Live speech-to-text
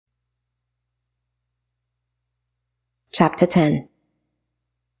Chapter 10.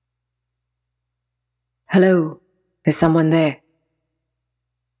 Hello, is someone there?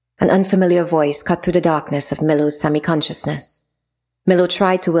 An unfamiliar voice cut through the darkness of Millow's semi-consciousness. Millow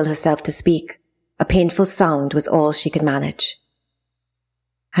tried to will herself to speak. A painful sound was all she could manage.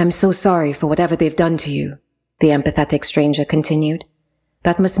 I'm so sorry for whatever they've done to you, the empathetic stranger continued.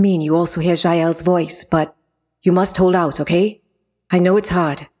 That must mean you also hear Jael's voice, but you must hold out, okay? I know it's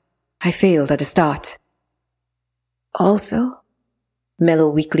hard. I failed at the start. Also? Millow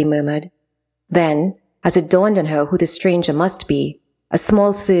weakly murmured. Then, as it dawned on her who the stranger must be, a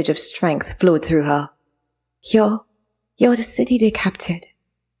small surge of strength flowed through her. You're the city they captured.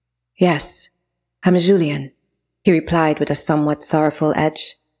 Yes, I'm Julien, he replied with a somewhat sorrowful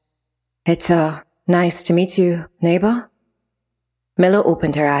edge. It's nice to meet you, neighbor. Millow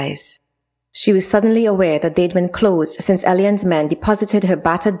opened her eyes. She was suddenly aware that they'd been closed since Elian's men deposited her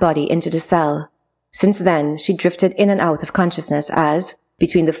battered body into the cell. Since then, she drifted in and out of consciousness as,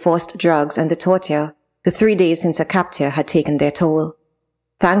 between the forced drugs and the torture, the 3 days since her capture had taken their toll.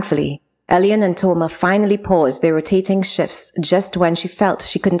 Thankfully, Elian and Toma finally paused their rotating shifts just when she felt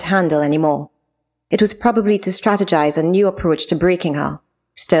she couldn't handle anymore. It was probably to strategize a new approach to breaking her.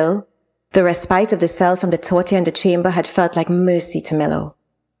 Still, the respite of the cell from the torture in the chamber had felt like mercy to Millow.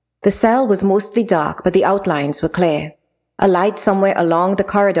 The cell was mostly dark, but the outlines were clear. A light somewhere along the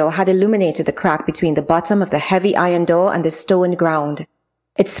corridor had illuminated the crack between the bottom of the heavy iron door and the stone ground.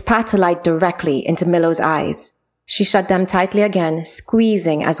 It spat a light directly into Millow's eyes. She shut them tightly again,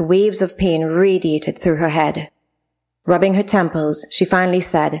 squeezing as waves of pain radiated through her head. Rubbing her temples, she finally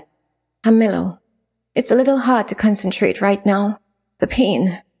said, Millow, it's a little hard to concentrate right now. The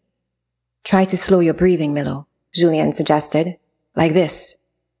pain. Try to slow your breathing, Millow, Julien suggested. Like this.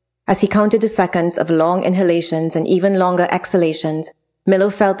 As he counted the seconds of long inhalations and even longer exhalations,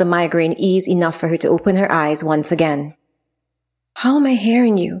 Millow felt the migraine ease enough for her to open her eyes once again. How am I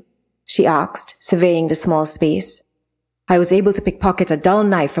hearing you? She asked, surveying the small space. I was able to pickpocket a dull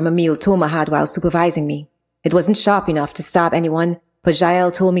knife from a meal Toma had while supervising me. It wasn't sharp enough to stab anyone, but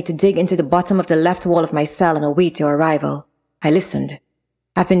Jael told me to dig into the bottom of the left wall of my cell and await your arrival. I listened.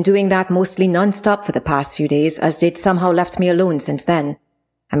 I've been doing that mostly non-stop for the past few days, as they'd somehow left me alone since then.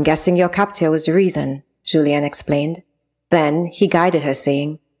 I'm guessing your capture was the reason, Julien explained. Then he guided her,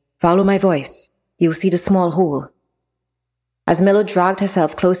 saying, Follow my voice. You'll see the small hole. As Millow dragged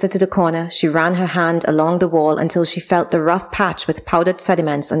herself closer to the corner, she ran her hand along the wall until she felt the rough patch with powdered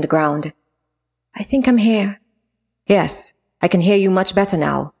sediments on the ground. I think I'm here. Yes, I can hear you much better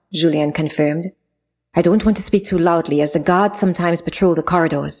now, Julien confirmed. I don't want to speak too loudly, as the guards sometimes patrol the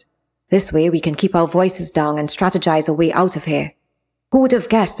corridors. This way we can keep our voices down and strategize a way out of here. Who would have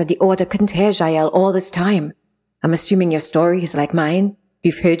guessed that the Order couldn't hear Jael all this time? I'm assuming your story is like mine.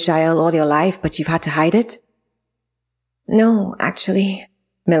 You've heard Jael all your life, but you've had to hide it? No, actually,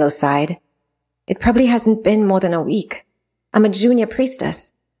 Millow sighed. It probably hasn't been more than a week. I'm a junior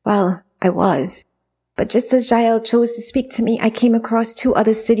priestess. Well, I was. But just as Jael chose to speak to me, I came across 2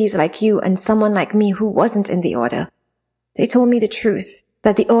 other cities like you and someone like me who wasn't in the Order. They told me the truth,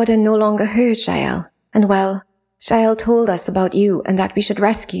 that the Order no longer heard Jael, and well, Jael told us about you and that we should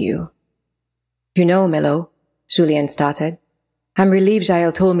rescue you. You know, Millow, Julien started. I'm relieved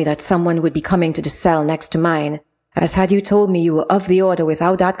Jael told me that someone would be coming to the cell next to mine, as had you told me you were of the Order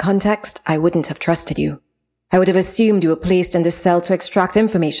without that context, I wouldn't have trusted you. I would have assumed you were placed in this cell to extract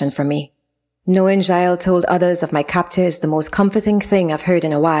information from me. Knowing Jael told others of my capture is the most comforting thing I've heard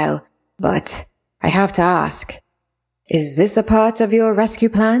in a while, but I have to ask, is this a part of your rescue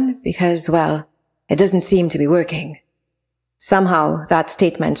plan? Because, well, it doesn't seem to be working. Somehow, that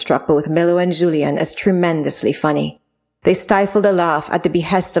statement struck both Millow and Julien as tremendously funny. They stifled a laugh at the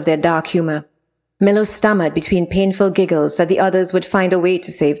behest of their dark humor. Millow stammered between painful giggles that the others would find a way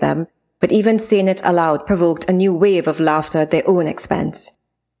to save them, but even saying it aloud provoked a new wave of laughter at their own expense.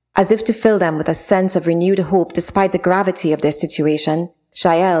 As if to fill them with a sense of renewed hope despite the gravity of their situation,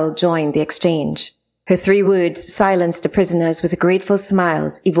 Jael joined the exchange. Her 3 words silenced the prisoners with grateful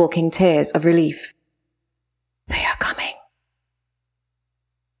smiles, evoking tears of relief. They are coming.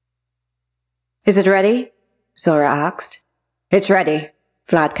 Is it ready? Zora asked. It's ready,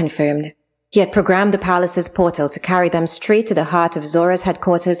 Vlad confirmed. He had programmed the palace's portal to carry them straight to the heart of Zora's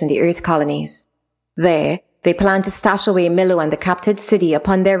headquarters in the Earth colonies. There, they planned to stash away Millow and the captured city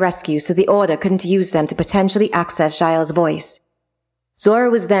upon their rescue so the Order couldn't use them to potentially access Jael's voice. Zora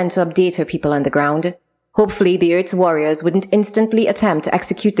was then to update her people on the ground. Hopefully the Earth's warriors wouldn't instantly attempt to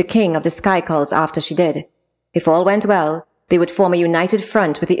execute the king of the Skykulls after she did. If all went well, they would form a united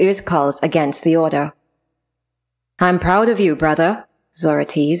front with the Earthkulls against the Order. I'm proud of you, brother, Zora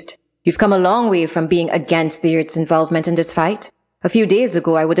teased. You've come a long way from being against the Earth's involvement in this fight. A few days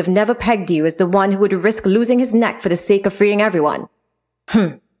ago, I would have never pegged you as the one who would risk losing his neck for the sake of freeing everyone.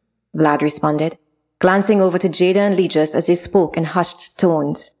 Vlad responded, glancing over to Jada and Legis as they spoke in hushed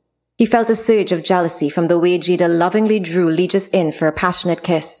tones. He felt a surge of jealousy from the way Jada lovingly drew Legis in for a passionate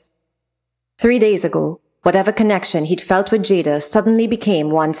kiss. 3 days ago, whatever connection he'd felt with Jada suddenly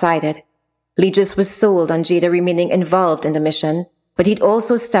became one-sided. Legis was sold on Jada remaining involved in the mission, but he'd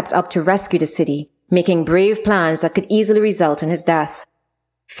also stepped up to rescue the city, making brave plans that could easily result in his death.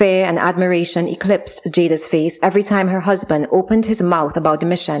 Fear and admiration eclipsed Jada's face every time her husband opened his mouth about the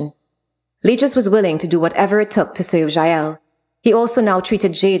mission. Legis was willing to do whatever it took to serve Jael. He also now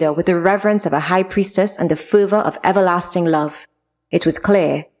treated Jada with the reverence of a high priestess and the fervor of everlasting love. It was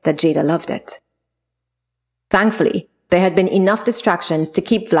clear that Jada loved it. Thankfully, there had been enough distractions to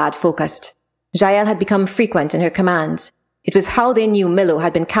keep Vlad focused. Jael had become frequent in her commands. It was how they knew Milo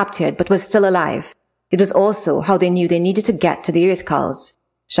had been captured but was still alive. It was also how they knew they needed to get to the Earthculls.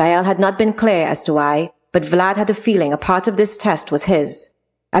 Jael had not been clear as to why, but Vlad had a feeling a part of this test was his.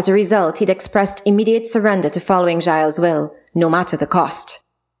 As a result, he'd expressed immediate surrender to following Jael's will, no matter the cost.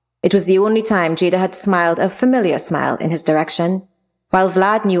 It was the only time Jada had smiled a familiar smile in his direction. While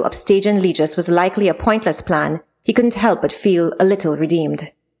Vlad knew upstaging Legis was likely a pointless plan, he couldn't help but feel a little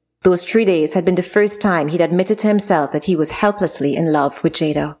redeemed. Those 3 days had been the first time he'd admitted to himself that he was helplessly in love with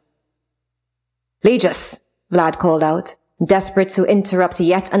Jada. "Legis," Vlad called out, desperate to interrupt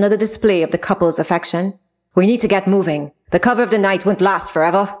yet another display of the couple's affection. "We need to get moving. The cover of the night won't last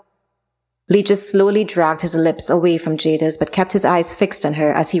forever." Legis slowly dragged his lips away from Jada's but kept his eyes fixed on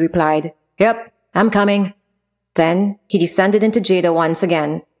her as he replied, "Yep, I'm coming." Then he descended into Jada once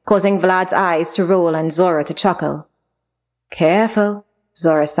again, causing Vlad's eyes to roll and Zora to chuckle. "Careful,"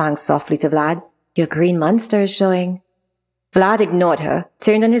 Zora sang softly to Vlad. "Your green monster is showing." Vlad ignored her,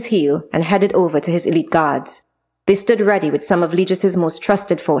 turned on his heel, and headed over to his elite guards. They stood ready with some of Legis's most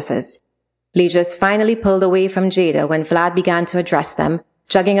trusted forces. Legis finally pulled away from Jada when Vlad began to address them,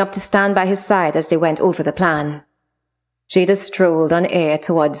 jogging up to stand by his side as they went over the plan. Jada strolled on air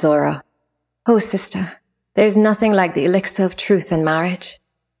toward Zora. "Oh, sister, there's nothing like the elixir of truth in marriage."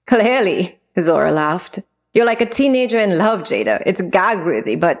 "Clearly," Zora laughed. "You're like a teenager in love, Jada. It's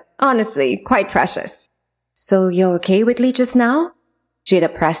gag-worthy, but honestly, quite precious." "So you're okay with Legis now?"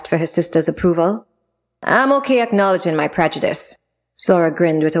 Jada pressed for her sister's approval. "I'm okay acknowledging my prejudice." Zora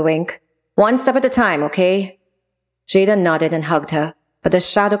grinned with a wink. "One step at a time, okay?" Jada nodded and hugged her, but a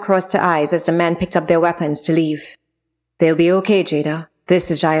shadow crossed her eyes as the men picked up their weapons to leave. "They'll be okay, Jada. This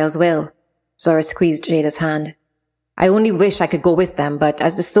is Jael's will." Zora squeezed Jada's hand. "I only wish I could go with them, but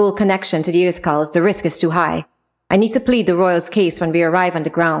as the sole connection to the Earthculls, the risk is too high. I need to plead the Royals' case when we arrive on the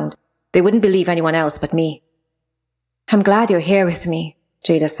ground. They wouldn't believe anyone else but me." "I'm glad you're here with me,"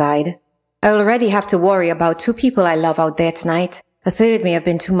 Jada sighed. "I already have to worry about 2 people I love out there tonight. A third may have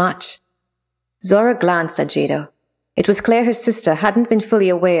been too much." Zora glanced at Jada. It was clear her sister hadn't been fully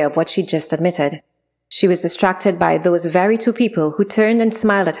aware of what she'd just admitted. She was distracted by those very 2 people who turned and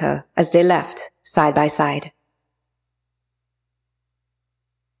smiled at her as they left, side by side.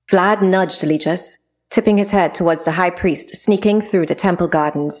 Vlad nudged Legis, tipping his head towards the high priest sneaking through the temple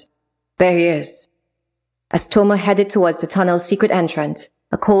gardens. "There he is." As Toma headed towards the tunnel's secret entrance,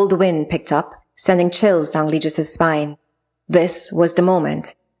 a cold wind picked up, sending chills down Legis's spine. This was the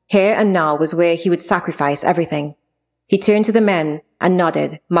moment. Here and now was where he would sacrifice everything. He turned to the men and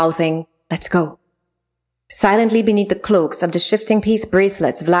nodded, mouthing, "Let's go." Silently beneath the cloaks of the shifting piece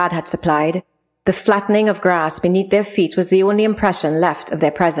bracelets Vlad had supplied, the flattening of grass beneath their feet was the only impression left of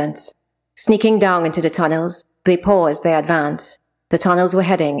their presence. Sneaking down into the tunnels, they paused their advance. The tunnels were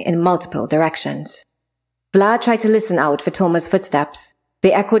heading in multiple directions. Vlad tried to listen out for Toma's footsteps.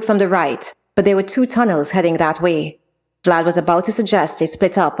 They echoed from the right, but there were 2 tunnels heading that way. Vlad was about to suggest they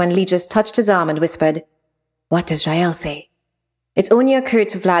split up when Legis touched his arm and whispered, "What does Jael say?" It only occurred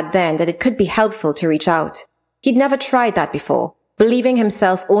to Vlad then that it could be helpful to reach out. He'd never tried that before, believing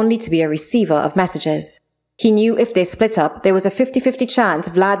himself only to be a receiver of messages. He knew if they split up, there was a 50-50 chance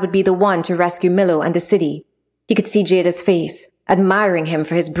Vlad would be the one to rescue Milo and the city. He could see Jada's face, admiring him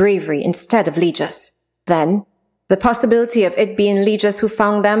for his bravery instead of Legis. Then, the possibility of it being Legis who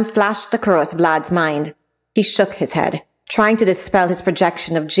found them flashed across Vlad's mind. He shook his head, trying to dispel his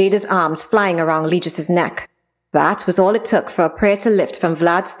projection of Jada's arms flying around Legis's neck. That was all it took for a prayer to lift from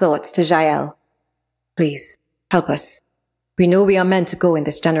Vlad's thoughts to Jael. "Please, help us. We know we are meant to go in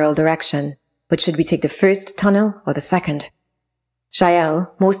this general direction, but should we take the first tunnel or the second?"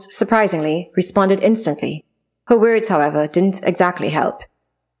 Jael, most surprisingly, responded instantly. Her words, however, didn't exactly help.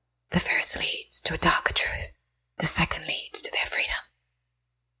 "The first leads to a darker truth. The second leads to their freedom."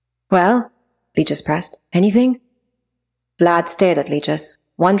 Well, Legis pressed. Anything? Vlad stared at Legis,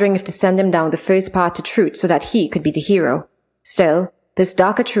 wondering if to send him down the first path to truth so that he could be the hero. Still, this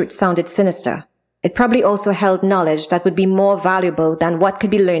darker truth sounded sinister. It probably also held knowledge that would be more valuable than what could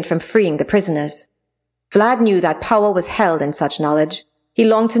be learned from freeing the prisoners. Vlad knew that power was held in such knowledge. He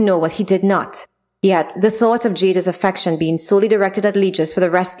longed to know what he did not. Yet, the thought of Jada's affection being solely directed at Legis for the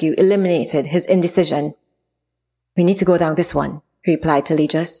rescue eliminated his indecision. We need to go down this one, he replied to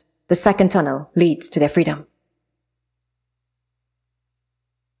Legis. The second tunnel leads to their freedom.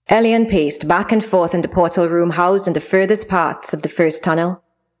 Elian paced back and forth in the portal room housed in the furthest parts of the first tunnel.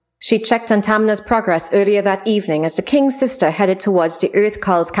 She checked on Tamina's progress earlier that evening as the king's sister headed towards the Earth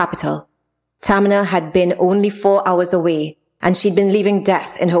Cult's capital. Tamina had been only 4 hours away, and she'd been leaving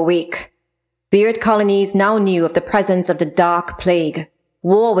death in her wake. The Earth colonies now knew of the presence of the Dark Plague.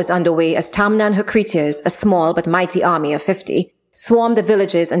 War was underway as Tamina and her creatures, a small but mighty army of 50, swarmed the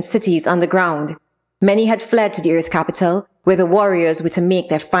villages and cities on the ground. Many had fled to the Earth capital, where the warriors were to make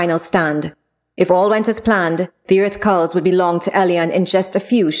their final stand. If all went as planned, the Earth Cults would belong to Elian in just a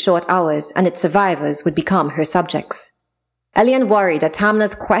few short hours, and its survivors would become her subjects. Elian worried that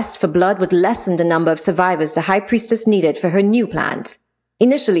Tamina's quest for blood would lessen the number of survivors the High Priestess needed for her new plans.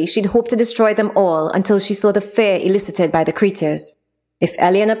 Initially, she'd hoped to destroy them all until she saw the fear elicited by the creatures. If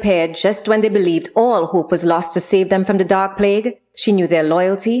Elian appeared just when they believed all hope was lost to save them from the Dark Plague, she knew their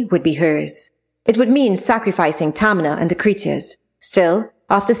loyalty would be hers. It would mean sacrificing Tamina and the creatures. Still,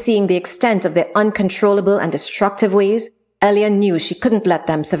 after seeing the extent of their uncontrollable and destructive ways, Elian knew she couldn't let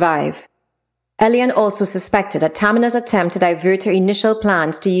them survive. Elian also suspected that Tamina's attempt to divert her initial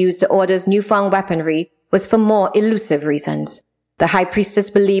plans to use the Order's newfound weaponry was for more elusive reasons. The High Priestess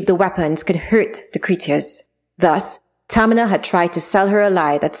believed the weapons could hurt the creatures. Thus, Tamina had tried to sell her a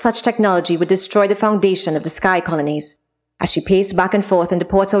lie that such technology would destroy the foundation of the Sky Colonies. As she paced back and forth in the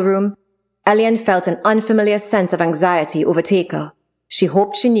portal room, Elian felt an unfamiliar sense of anxiety overtake her. She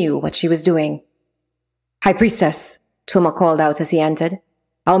hoped she knew what she was doing. High Priestess, Toma called out as he entered.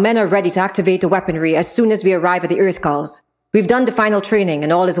 Our men are ready to activate the weaponry as soon as we arrive at the Earth Cults. We've done the final training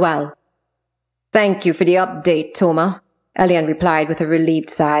and all is well. Thank you for the update, Toma, Elian replied with a relieved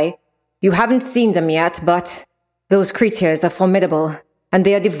sigh. You haven't seen them yet, but those creatures are formidable, and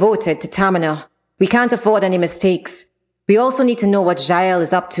they are devoted to Tamina. We can't afford any mistakes. We also need to know what Jael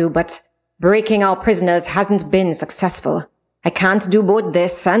is up to, but breaking our prisoners hasn't been successful. I can't do both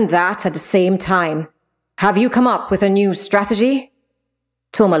this and that at the same time. Have you come up with a new strategy?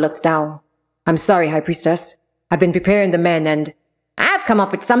 Toma looked down. I'm sorry, High Priestess. I've been preparing the men and I've come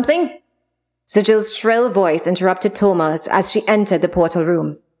up with something. Sigil's shrill voice interrupted Toma's as she entered the portal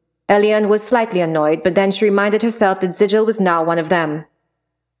room. Elian was slightly annoyed, but then she reminded herself that Sigil was now one of them.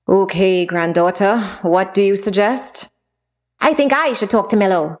 Okay, granddaughter, what do you suggest? I think I should talk to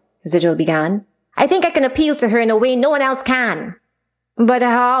Milo, Sigil began. I think I can appeal to her in a way no one else can. But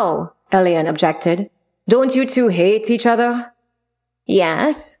how? Elian objected. Don't you two hate each other?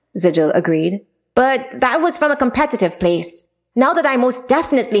 Yes, Sigil agreed. But that was from a competitive place. Now that I most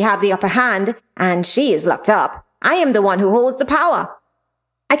definitely have the upper hand, and she is locked up, I am the one who holds the power.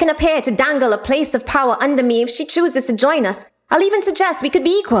 I can appear to dangle a place of power under me if she chooses to join us. I'll even suggest we could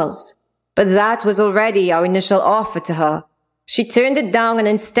be equals. But that was already our initial offer to her. She turned it down and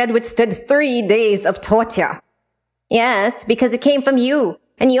instead withstood 3 days of torture. Yes, because it came from you.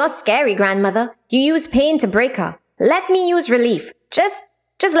 And you're scary, grandmother. You use pain to break her. Let me use relief.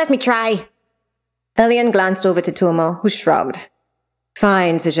 Just let me try. Elian glanced over to Toma, who shrugged.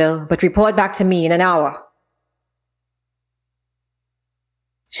 Fine, Sigil, but report back to me in an hour.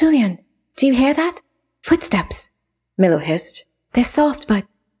 Julian, do you hear that? Footsteps. Milo hissed. They're soft, but...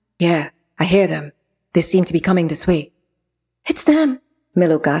 Yeah, I hear them. They seem to be coming this way. It's them.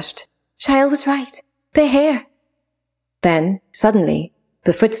 Milo gushed. Shael was right. They're here. Then, suddenly,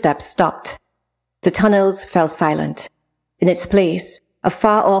 the footsteps stopped. The tunnels fell silent. In its place, a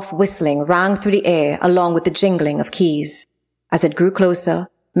far-off whistling rang through the air along with the jingling of keys. As it grew closer,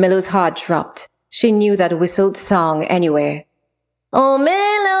 Milo's heart dropped. She knew that whistled song anywhere. Oh,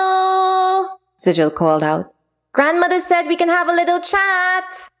 Milo! Sigil called out. Grandmother said we can have a little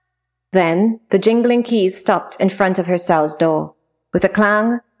chat. Then, the jingling keys stopped in front of her cell's door. With a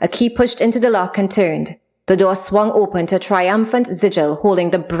clang, a key pushed into the lock and turned. The door swung open to a triumphant Sigil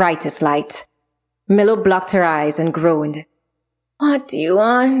holding the brightest light. Milo blocked her eyes and groaned. What do you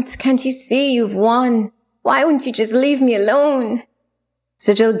want? Can't you see you've won? Why won't you just leave me alone?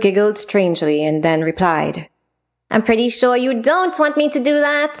 Sigil giggled strangely and then replied. I'm pretty sure you don't want me to do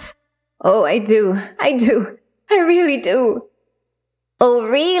that. Oh, I do. I really do. Oh,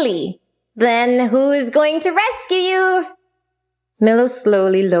 really? Then who's going to rescue you? Milo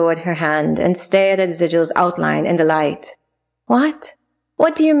slowly lowered her hand and stared at Sigil's outline in the light. What?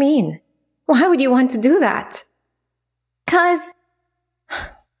 What do you mean? Why would you want to do that? 'Cause...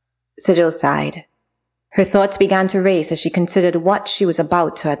 Sigil sighed. Her thoughts began to race as she considered what she was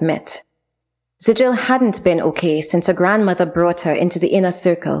about to admit. Sigil hadn't been okay since her grandmother brought her into the inner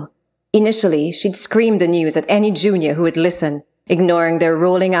circle. Initially, she'd screamed the news at any junior who would listen, ignoring their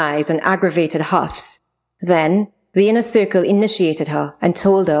rolling eyes and aggravated huffs. Then, the inner circle initiated her and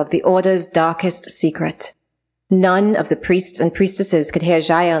told her of the Order's darkest secret. None of the priests and priestesses could hear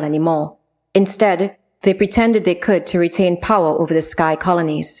Jael anymore. Instead, they pretended they could to retain power over the sky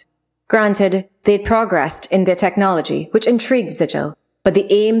colonies. Granted, they'd progressed in their technology, which intrigued Sigil, but the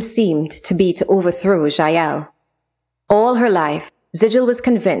aim seemed to be to overthrow Jael. All her life, Sigil was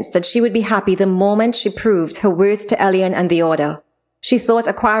convinced that she would be happy the moment she proved her worth to Elian and the Order. She thought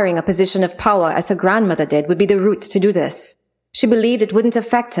acquiring a position of power as her grandmother did would be the route to do this. She believed it wouldn't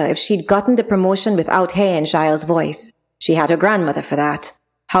affect her if she'd gotten the promotion without hearing Jael's voice. She had her grandmother for that.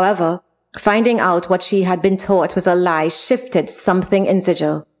 However, finding out what she had been taught was a lie shifted something in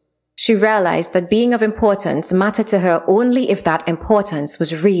Sigil. She realized that being of importance mattered to her only if that importance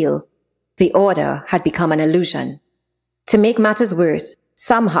was real. The Order had become an illusion. To make matters worse,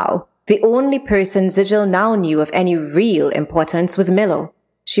 somehow, the only person Sigil now knew of any real importance was Milo.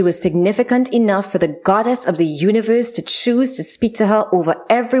 She was significant enough for the goddess of the universe to choose to speak to her over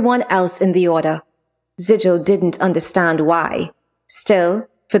everyone else in the Order. Sigil didn't understand why. Still,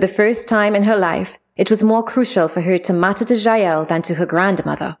 for the first time in her life, it was more crucial for her to matter to Jael than to her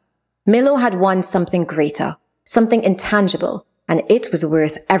grandmother. Milo had won something greater, something intangible, and it was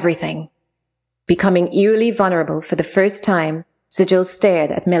worth everything. Becoming eerily vulnerable for the first time, Sigil stared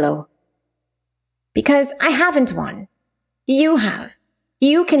at Milo. Because I haven't won. You have.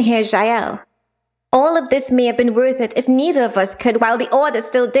 You can hear Jael. All of this may have been worth it if neither of us could while the Order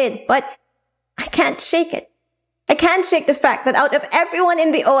still did, but I can't shake it. I can't shake the fact that out of everyone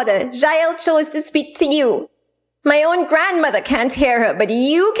in the Order, Jael chose to speak to you. My own grandmother can't hear her, but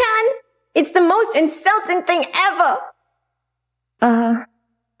you can? It's the most insulting thing ever!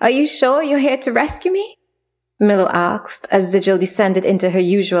 Are you sure you're here to rescue me? Milo asked as Sigil descended into her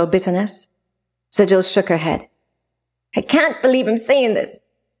usual bitterness. Sigil shook her head. I can't believe I'm saying this,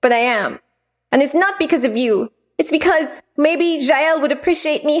 but I am. And it's not because of you. It's because maybe Jael would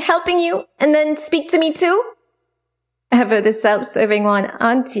appreciate me helping you and then speak to me too? Ever the self-serving one,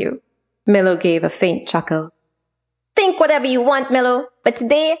 aren't you? Milo gave a faint chuckle. Think whatever you want, Milo, but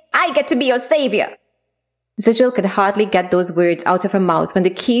today I get to be your savior. Sigil could hardly get those words out of her mouth when the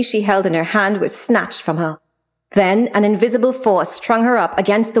key she held in her hand was snatched from her. Then an invisible force strung her up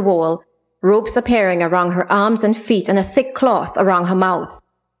against the wall, ropes appearing around her arms and feet and a thick cloth around her mouth.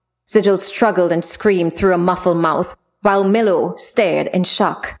 Sigil struggled and screamed through a muffled mouth, while Milo stared in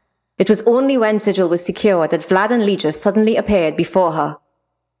shock. It was only when Sigil was secure that Vlad and Legis suddenly appeared before her.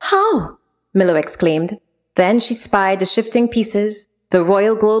 How? Milo exclaimed. Then she spied the shifting pieces, the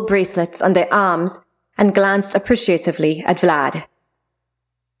royal gold bracelets on their arms, and glanced appreciatively at Vlad.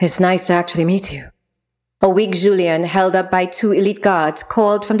 It's nice to actually meet you. A weak Julian, held up by 2 elite guards,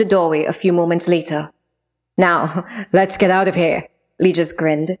 called from the doorway a few moments later. Now, let's get out of here, Legis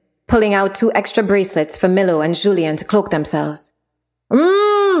grinned, pulling out 2 extra bracelets for Milo and Julian to cloak themselves.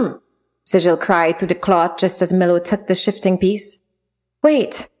 Sigil cried through the cloth just as Milo took the shifting piece.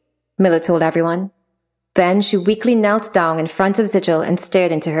 Wait, Milo told everyone. Then she weakly knelt down in front of Sigil and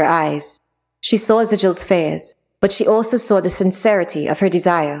stared into her eyes. She saw Sigil's fears, but she also saw the sincerity of her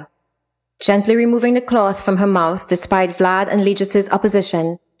desire. Gently removing the cloth from her mouth despite Vlad and Legis's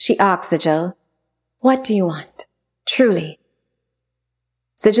opposition, she asked Sigil, "What do you want? Truly?"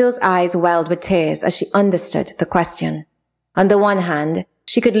 Sigil's eyes welled with tears as she understood the question. On the one hand,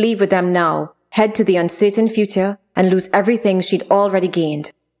 she could leave with them now, head to the uncertain future, and lose everything she'd already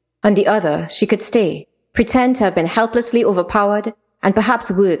gained. On the other, she could stay, pretend to have been helplessly overpowered, and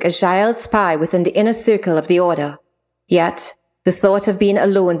perhaps work as Jael's spy within the inner circle of the Order. Yet, the thought of being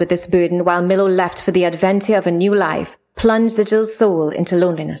alone with this burden while Milo left for the adventure of a new life plunged Sigil's soul into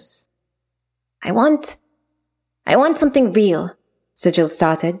loneliness. I want something real, Sigil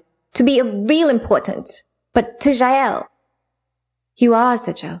started, to be of real importance, but to Jael. You are,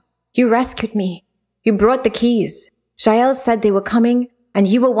 Sigil. You rescued me. You brought the keys. Jael said they were coming, and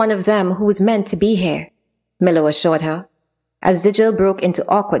you were one of them who was meant to be here, Milo assured her. As Sigil broke into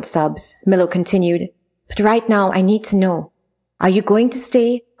awkward sobs, Milo continued, But right now I need to know. Are you going to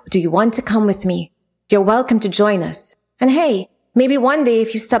stay, or do you want to come with me? You're welcome to join us. And hey, maybe one day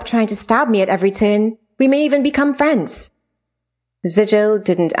if you stop trying to stab me at every turn, we may even become friends. Sigil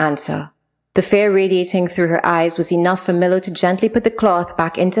didn't answer. The fear radiating through her eyes was enough for Milo to gently put the cloth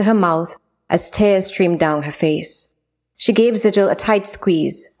back into her mouth as tears streamed down her face. She gave Sigil a tight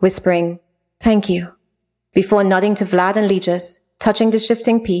squeeze, whispering, "Thank you," before nodding to Vlad and Legis, touching the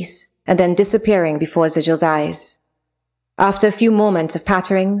shifting piece, and then disappearing before Sigil's eyes. After a few moments of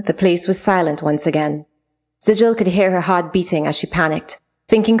pattering, the place was silent once again. Sigil could hear her heart beating as she panicked,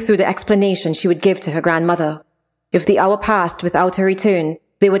 thinking through the explanation she would give to her grandmother. If the hour passed without her return,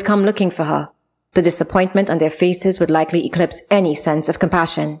 they would come looking for her. The disappointment on their faces would likely eclipse any sense of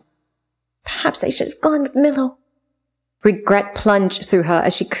compassion. Perhaps I should have gone with Milo. Regret plunged through her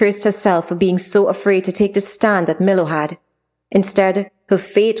as she cursed herself for being so afraid to take the stand that Milo had. Instead, her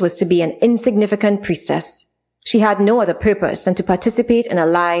fate was to be an insignificant priestess. She had no other purpose than to participate in a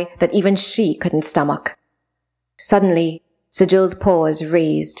lie that even she couldn't stomach. Suddenly, Sigil's paws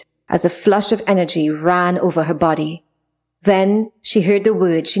raised as a flush of energy ran over her body. Then she heard the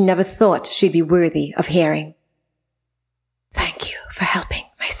words she never thought she'd be worthy of hearing. "Thank you for helping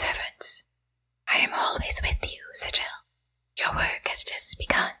my servants. I am always with you, Sigil. Your work has just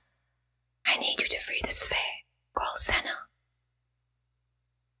begun. I need you to free the sphere called Senna.